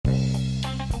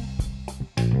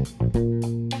All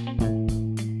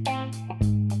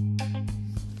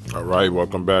right,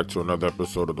 welcome back to another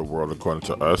episode of The World According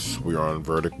to Us. We are on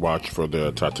verdict watch for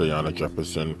the Atatiana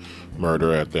Jefferson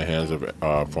murder at the hands of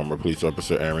former police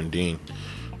officer Aaron Dean.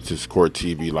 This is Court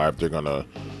TV Live. They're going to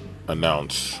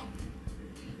announce.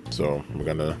 So we're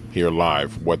going to hear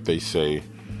live what they say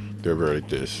their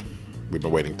verdict is. We've been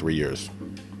waiting 3 years.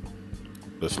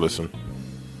 Let's listen.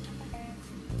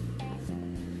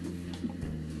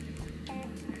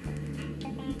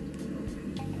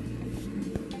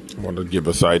 I want to give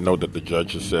a side note that the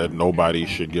judge has said nobody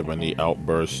should give any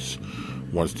outbursts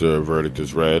once the verdict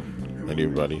is read.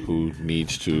 Anybody who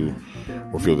needs to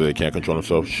or feel that they can't control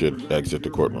themselves should exit the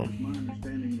courtroom. My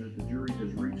understanding that the jury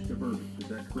has reached a verdict. Is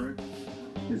that correct?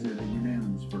 Is it a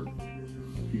unanimous verdict?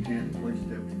 If you can, please,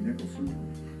 Deputy Nicholson.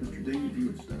 Mr. Dean, if you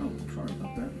would stay. Oh, sorry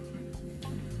about that.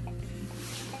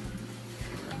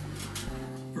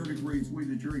 Verdict reads, we,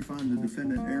 the jury, find the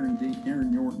defendant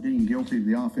Aaron York Dean guilty of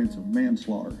the offense of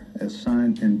manslaughter as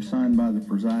signed by the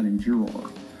presiding juror.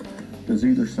 Does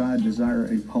either side desire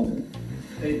a poll?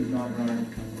 State does not, Your Honor.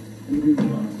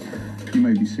 You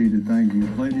may be seated. Thank you.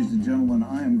 Ladies and gentlemen,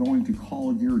 I am going to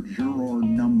call your juror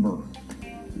number.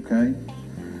 Okay?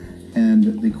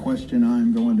 And the question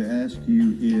I'm going to ask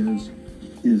you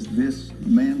is this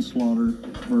manslaughter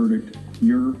verdict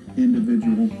your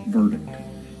individual verdict?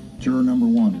 Juror number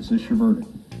 1, is this your verdict?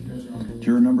 Yes, Your Honor.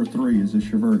 Juror number 3, is this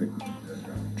your verdict? Yes,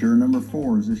 Your Honor. Juror number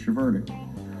 4, is this your verdict?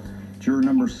 Juror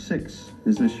number 6,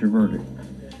 is this your verdict?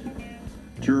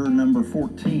 Juror number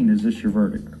 14, is this your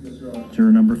verdict? Yes, Your Honor.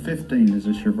 Juror number 15, is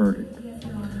this your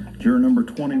verdict? Juror number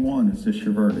 21, is this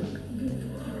your verdict?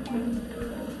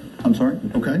 I'm sorry?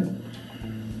 Okay.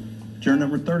 Juror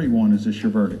number 31, is this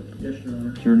your verdict? Yes, Your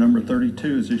Honor. Juror number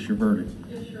 32, is this your verdict?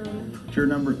 Yes, Your Honor. Juror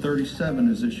number 37,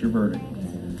 is this your verdict?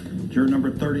 Juror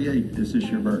number 38, is this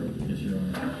your verdict? Yes, Your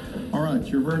Honor. All right,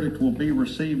 your verdict will be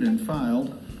received and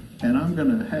filed, and I'm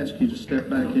going to ask you to step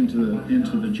back into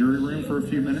the jury room for a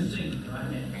few minutes.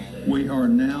 We are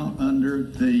now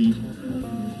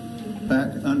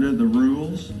back under the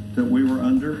rules that we were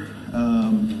under.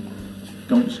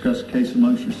 Don't discuss the case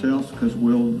amongst yourselves because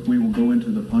we will go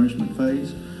into the punishment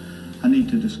phase. I need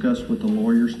to discuss with the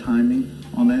lawyers timing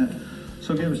on that.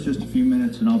 So give us just a few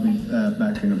minutes and I'll be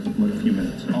back in a few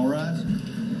minutes. All rise.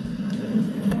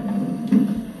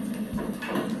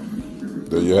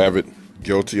 There you have it.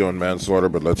 Guilty on manslaughter,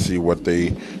 but let's see what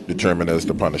they determine as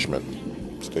the punishment.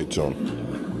 Stay tuned.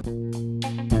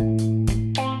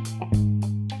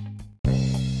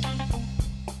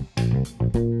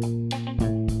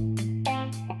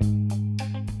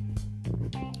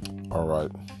 All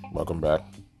right, welcome back.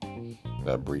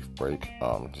 That brief break.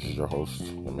 This is your host,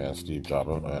 the man Steve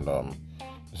Java, and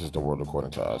this is The World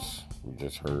According to Us. We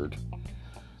just heard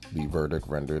the verdict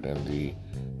rendered in the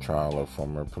trial of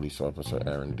former police officer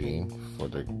Aaron Dean for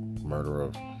the murder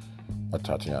of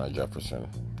Atatiana Jefferson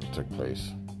that took place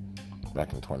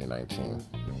back in 2019.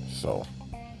 So,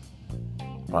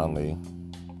 finally,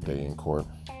 day in court,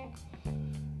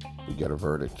 we get a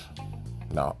verdict.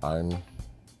 Now, I'm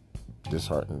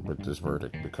disheartened with this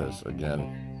verdict because,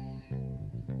 again,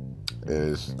 it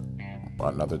is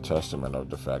another testament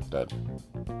of the fact that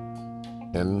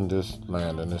in this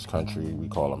land, in this country we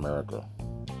call America,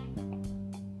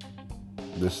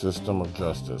 this system of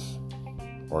justice,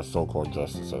 or so-called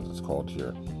justice as it's called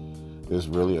here, is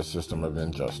really a system of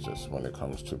injustice when it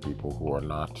comes to people who are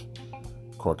not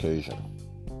Caucasian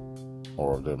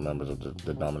or the members of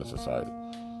the dominant society.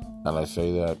 And I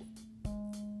say that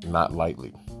not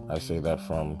lightly. I say that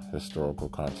from historical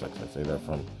context. I say that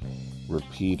from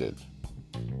repeated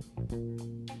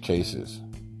cases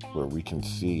where we can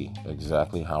see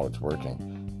exactly how it's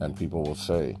working, and people will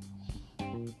say,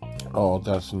 "Oh,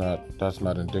 that's not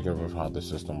indicative of how the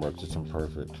system works. It's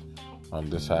imperfect.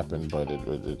 This happened, but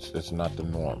it's not the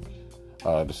norm.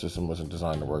 The system wasn't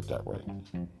designed to work that way."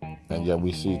 And yet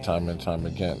we see time and time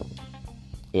again,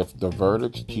 if the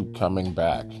verdicts keep coming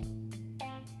back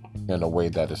in a way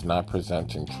that is not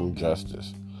presenting true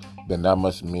justice, then that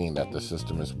must mean that the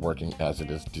system is working as it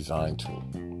is designed to.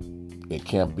 It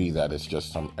can't be that it's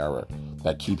just some error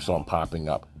that keeps on popping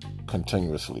up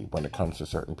continuously when it comes to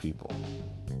certain people.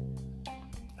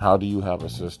 How do you have a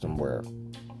system where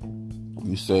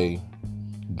you say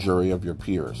jury of your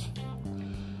peers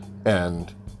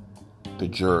and the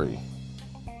jury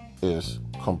is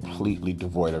completely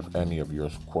devoid of any of your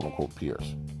quote-unquote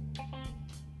peers?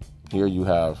 Here you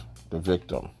have the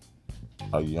victim,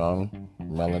 a young,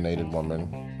 melanated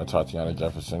woman, Atatiana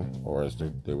Jefferson, or as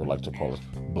they would like to call it,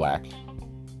 black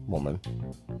woman,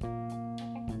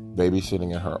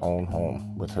 babysitting in her own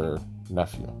home with her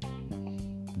nephew.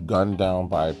 gunned down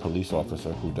by a police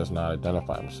officer who does not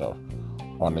identify himself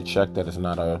on a check that is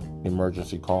not an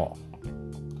emergency call.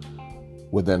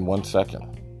 Within 1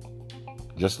 second,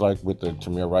 just like with the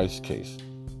Tamir Rice case,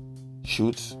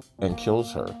 shoots and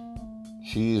kills her.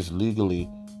 She is legally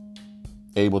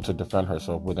able to defend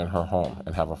herself within her home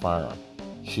and have a firearm.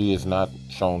 She is not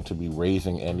shown to be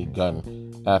raising any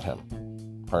gun at him.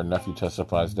 Her nephew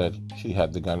testifies that she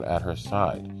had the gun at her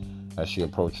side as she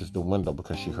approaches the window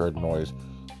because she heard noise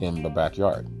in the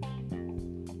backyard.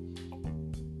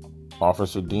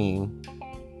 Officer Dean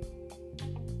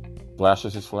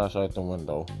flashes his flashlight at the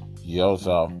window, yells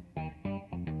out,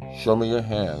 "Show me your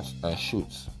hands," and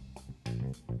shoots.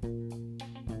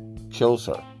 Kills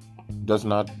her. Does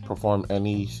not perform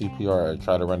any CPR or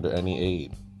try to render any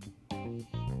aid.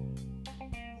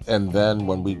 And then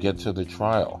when we get to the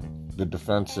trial, the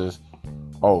defense is,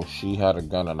 "Oh, she had a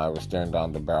gun and I was staring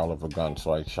down the barrel of a gun,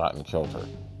 so I shot and killed her."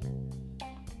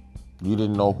 You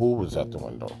didn't know who was at the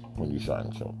window when you shot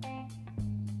and killed.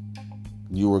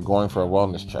 You were going for a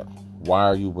wellness check. Why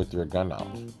are you with your gun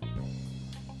out?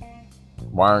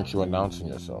 Why aren't you announcing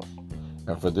yourself?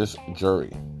 And for this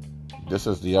jury, this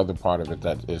is the other part of it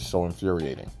that is so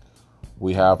infuriating.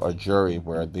 We have a jury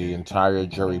where the entire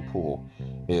jury pool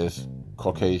is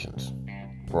Caucasians,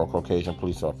 for a Caucasian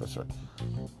police officer.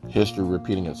 History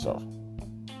repeating itself.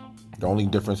 The only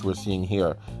difference we're seeing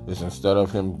here is instead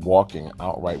of him walking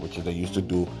outright, which they used to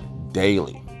do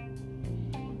daily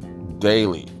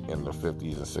in the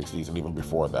 50s and 60s and even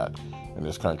before that in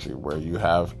this country, where you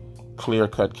have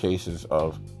clear-cut cases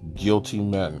of guilty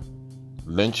men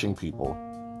lynching people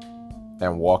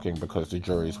and walking because the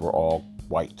juries were all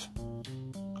white.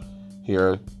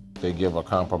 Here, they give a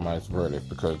compromised verdict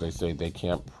because they say they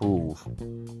can't prove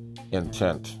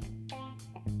intent.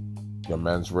 The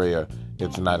mens rea,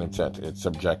 it's not intent, it's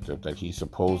subjective, that he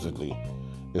supposedly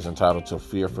is entitled to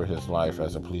fear for his life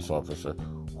as a police officer.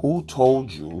 Who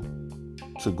told you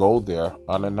to go there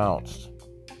unannounced?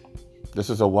 This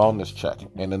is a wellness check,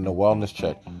 and in the wellness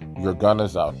check, your gun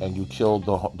is out, and you killed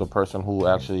the person who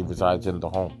actually resides in the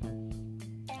home.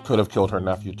 Could have killed her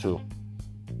nephew too.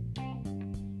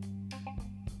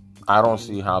 I don't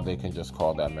see how they can just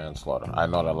call that manslaughter. I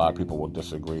know that a lot of people will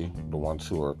disagree. The ones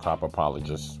who are cop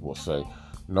apologists will say,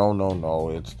 no,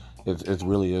 it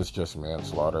really is just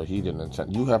manslaughter. He didn't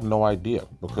intend. You have no idea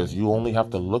because you only have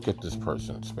to look at this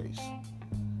person's face.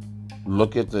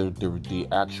 Look at the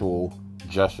actual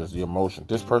gestures, the emotion.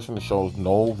 This person shows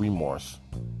no remorse.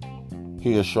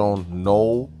 He has shown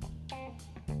no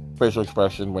facial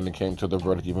expression when it came to the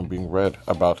verdict even being read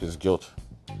about his guilt.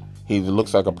 He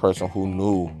looks like a person who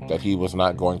knew that he was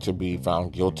not going to be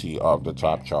found guilty of the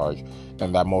top charge,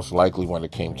 and that most likely when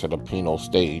it came to the penal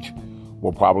stage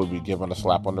will probably be given a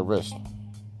slap on the wrist.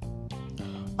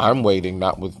 I'm waiting,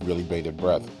 not with really bated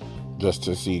breath, just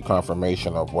to see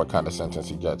confirmation of what kind of sentence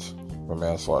he gets for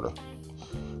manslaughter.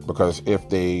 Because if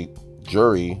the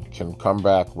jury can come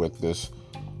back with this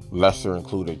lesser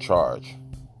included charge,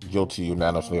 guilty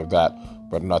unanimously of that,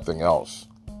 but nothing else,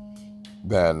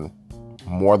 then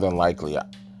more than likely,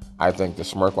 I think the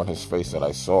smirk on his face that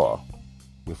I saw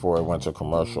before it went to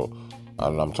commercial,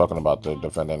 and I'm talking about the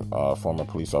defendant, former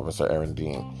police officer Aaron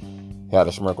Dean, he had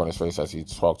a smirk on his face as he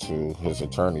talked to his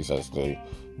attorneys as the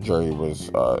jury was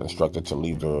instructed to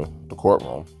leave the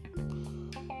courtroom.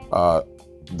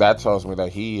 That tells me that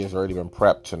he has already been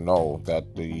prepped to know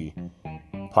that the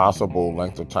possible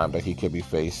length of time that he could be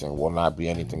facing will not be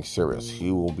anything serious.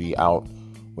 He will be out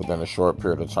within a short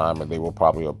period of time, and they will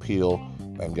probably appeal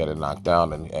and get it knocked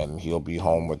down, and he'll be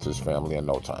home with his family in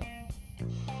no time.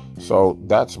 So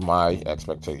that's my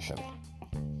expectation,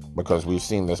 because we've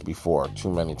seen this before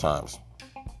too many times.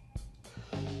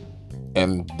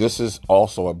 And this is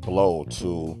also a blow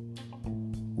to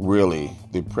really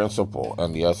the principle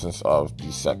and the essence of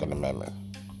the Second Amendment.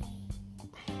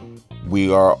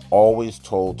 We are always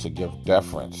told to give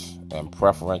deference and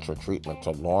preferential treatment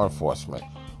to law enforcement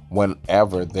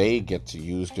whenever they get to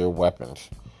use their weapons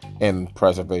in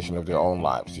preservation of their own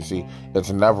lives. You see, it's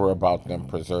never about them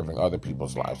preserving other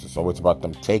people's lives. So it's about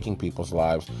them taking people's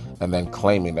lives and then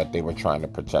claiming that they were trying to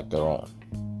protect their own.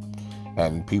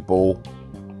 And people,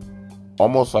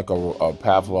 almost like a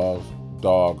Pavlov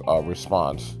dog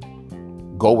response,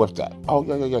 go with that. Oh,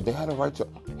 yeah, they had a right to.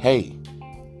 Hey,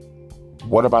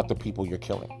 what about the people you're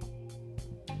killing?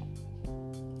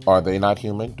 Are they not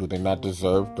human? Do they not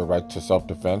deserve the right to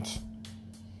self-defense?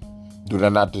 Do they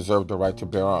not deserve the right to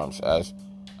bear arms as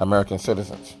American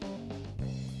citizens?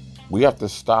 We have to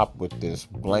stop with this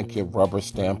blanket rubber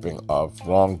stamping of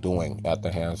wrongdoing at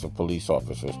the hands of police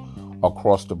officers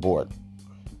across the board.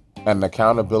 And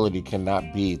accountability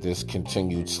cannot be this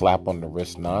continued slap on the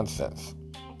wrist nonsense.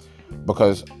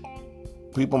 Because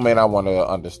people may not want to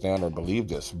understand or believe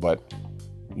this, but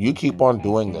you keep on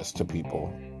doing this to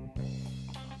people,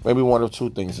 maybe one of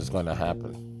two things is going to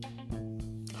happen.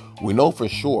 We know for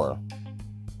sure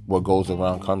what goes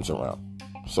around comes around.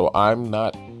 So I'm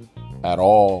not at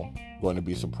all going to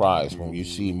be surprised when you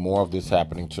see more of this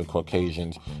happening to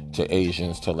Caucasians, to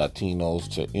Asians, to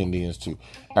Latinos, to Indians, to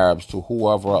Arabs, to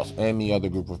whoever else, any other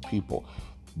group of people.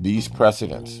 These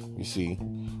precedents, you see,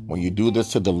 when you do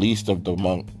this to the least of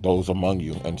those among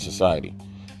you in society,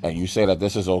 and you say that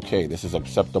this is okay, this is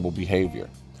acceptable behavior,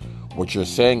 what you're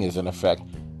saying is, in effect,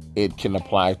 it can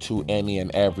apply to any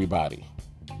and everybody.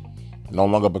 It no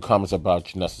longer becomes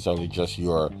about necessarily just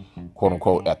your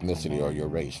quote-unquote ethnicity or your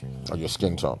race or your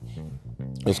skin tone.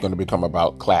 It's going to become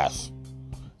about class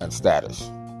and status.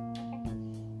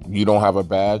 You don't have a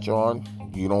badge on,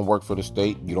 you don't work for the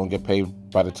state, you don't get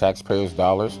paid by the taxpayers'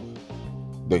 dollars,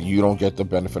 that you don't get the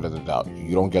benefit of the doubt.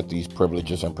 You don't get these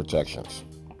privileges and protections.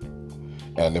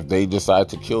 And if they decide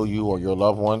to kill you or your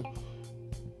loved one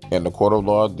in the court of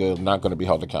law, they're not going to be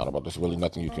held accountable. There's really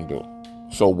nothing you can do.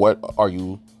 So what are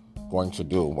you going to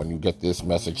do when you get this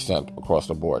message sent across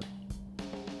the board?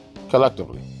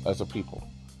 Collectively, as a people.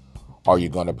 Are you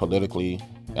going to politically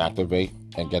activate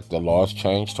and get the laws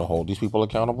changed to hold these people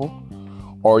accountable?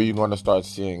 Or are you going to start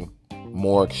seeing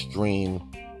more extreme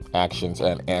actions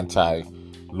and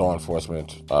anti-law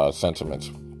enforcement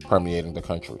sentiments permeating the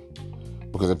country?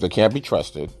 Because if they can't be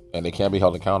trusted and they can't be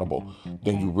held accountable,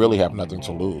 then you really have nothing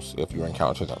to lose if you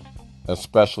encounter them,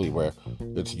 especially where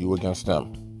it's you against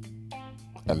them.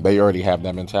 And they already have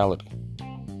that mentality.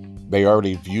 They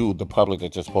already view the public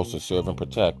that you're supposed to serve and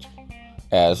protect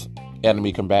as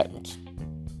enemy combatants.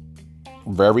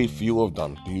 Very few of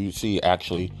them do you see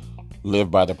actually live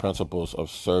by the principles of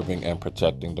serving and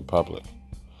protecting the public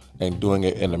and doing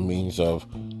it in a means of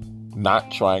not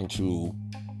trying to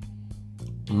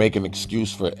make an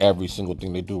excuse for every single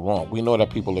thing they do wrong. We know that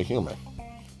people are human,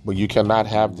 but you cannot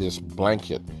have this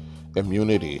blanket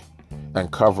immunity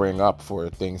and covering up for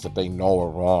things that they know are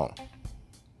wrong.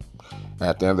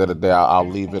 At the end of the day, I'll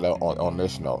leave it on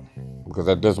this note, because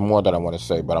there's more that I want to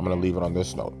say, but I'm going to leave it on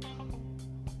this note.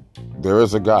 There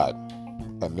is a God,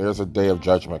 and there's a day of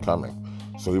judgment coming.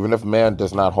 So even if man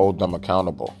does not hold them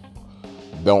accountable,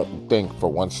 don't think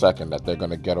for 1 second that they're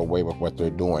going to get away with what they're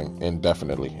doing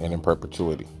indefinitely and in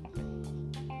perpetuity.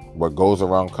 What goes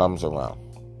around comes around.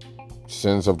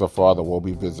 Sins of the father will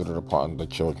be visited upon the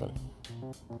children.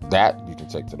 That you can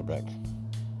take to the bank.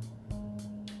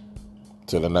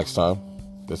 Till the next time,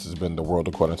 this has been The World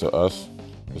According to Us.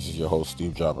 This is your host,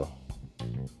 Steve Java.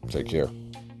 Take care.